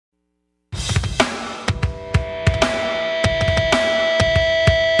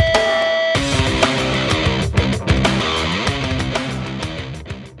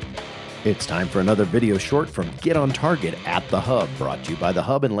It's time for another video short from Get on Target at The Hub, brought to you by The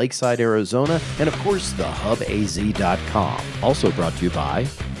Hub in Lakeside, Arizona, and of course, thehubaz.com. Also brought to you by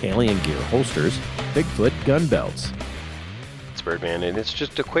Alien Gear Holsters, Bigfoot Gun Belts. It's Birdman, and it's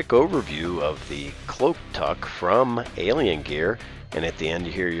just a quick overview of the Cloak tuck from Alien Gear. And at the end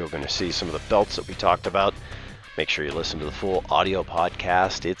here, you're going to see some of the belts that we talked about. Make sure you listen to the full audio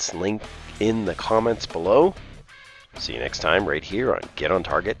podcast. It's linked in the comments below. See you next time right here on Get on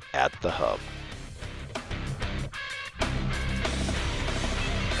Target at The Hub.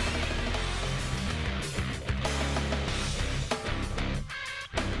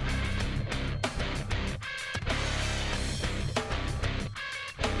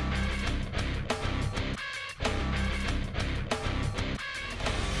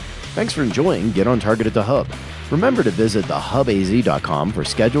 Thanks for enjoying Get on Target at The Hub. Remember to visit thehubaz.com for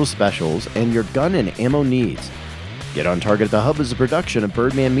schedule specials and your gun and ammo needs. Get on Target at The Hub is a production of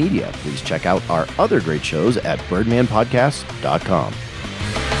Birdman Media. Please check out our other great shows at birdmanpodcast.com.